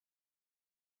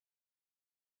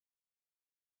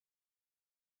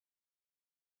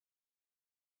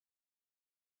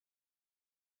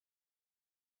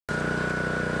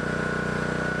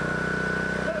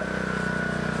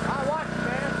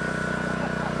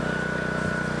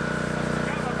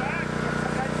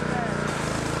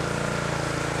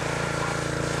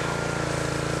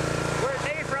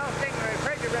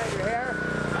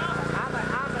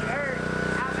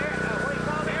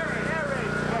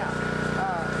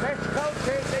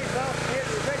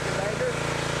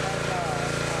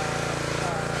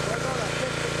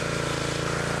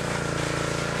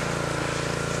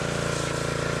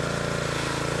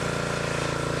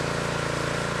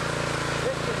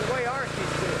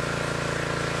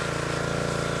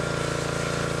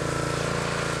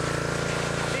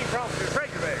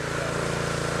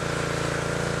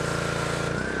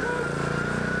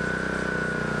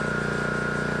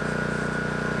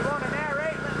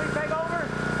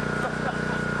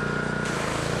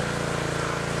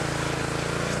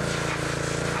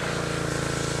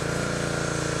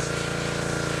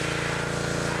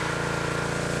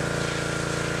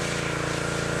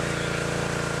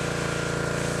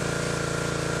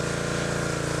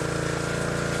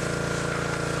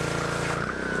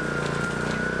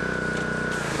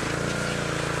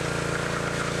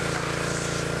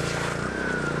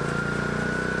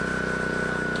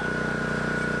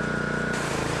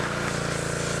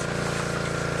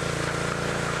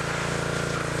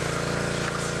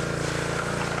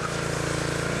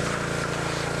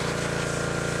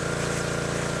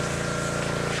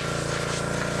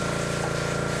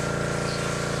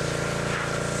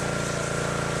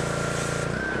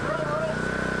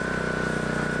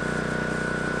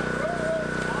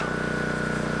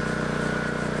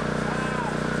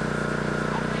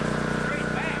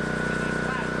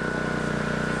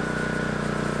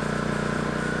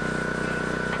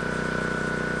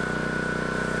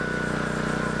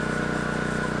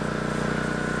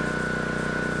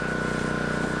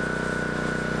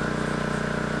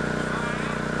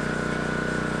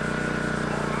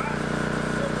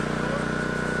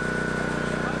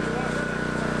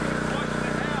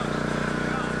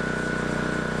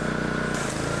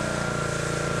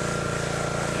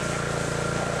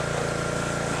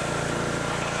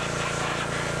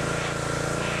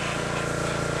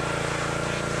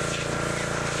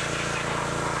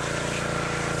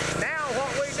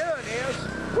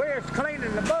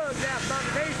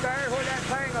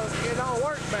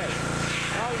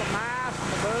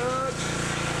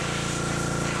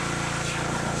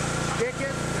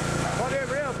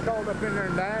crawled up in there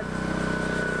and died.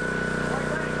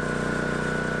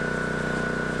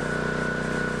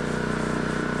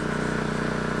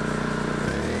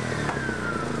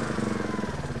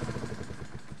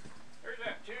 There's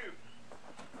that tube.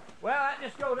 Well, that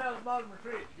just goes down the bottom of the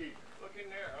fridge. Look in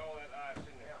there, all that ice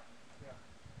in there. Yeah.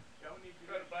 Don't need to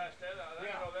try to blast that out. I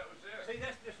didn't know that was there. See,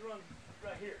 that's just runs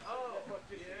right here. Oh, That's what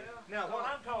this yeah. is. Now, what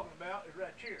I'm talking about is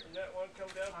right here. And that one come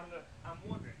down from the... I'm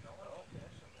wondering. Oh, okay,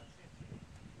 that's something I sent.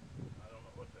 I don't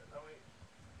know what that... I mean,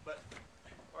 but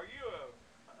are you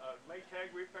a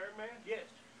Maytag repairman? Yes.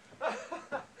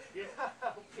 Yeah.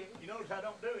 Okay. You notice I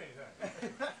don't do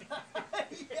anything.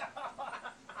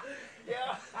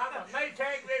 Yeah. I'm a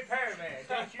Maytag repairman.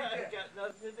 Can't you tell? Got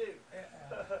nothing to do.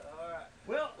 All right.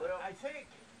 Well, I think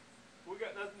We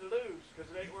got nothing to lose because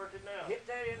it ain't working now. hit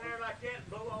that in there like that and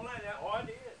blow all that out. Oh, I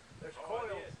did. There's Oh, I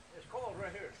coils. did. There's coils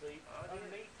right here. See, I did.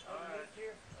 underneath All right.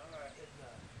 here. All right.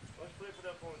 Let's flip it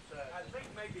up on the side. I think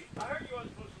maybe. I heard you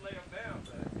wasn't supposed to lay them down,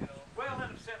 but, you know. Well, let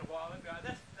them sit a while. Them guys.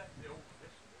 That's the old. This.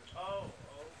 Oh,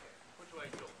 okay. Which way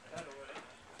go? That way.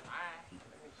 Aye.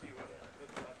 Let me see what it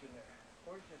looks like in there.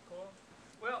 Where's the coil?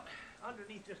 Well,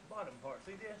 underneath this bottom part.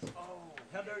 See this? Oh.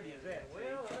 How dirty is that?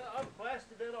 Well, I've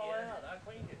blasted it all out. I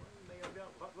cleaned it. Nailed down.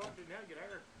 Pop it in now. Get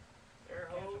air. Air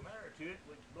Add hose. some air to it.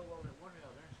 We can blow all that water out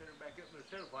there and set it back up with a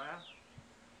set a while.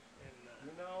 And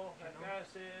You know, that guy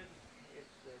said it's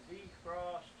the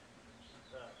defrost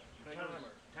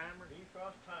timer.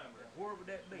 Defrost timer. Where would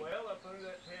that be? Well, up under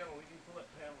that panel, we can pull that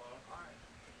panel off. All right.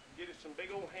 Get us some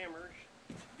big old hammers.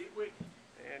 Get with it.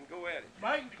 And go at it.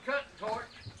 Make the cutting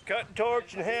torch. Cutting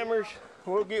torch and hammers.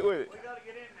 We'll get with it. We got to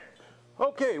get in there.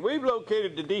 Okay, we've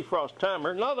located the defrost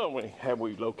timer. Not only have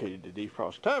we located the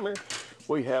defrost timer,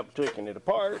 we have taken it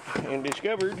apart and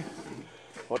discovered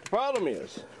what the problem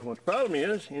is. What the problem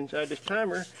is, inside this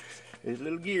timer is a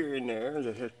little gear in there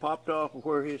that has popped off of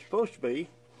where it's supposed to be,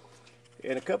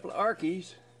 and a couple of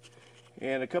Archies,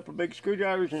 and a couple of big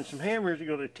screwdrivers and some hammers are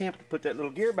going to attempt to put that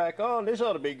little gear back on. This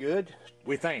ought to be good.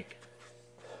 We think.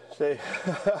 Say,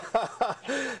 I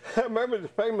remember the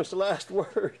famous last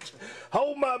words,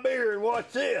 hold my beer and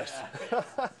watch this.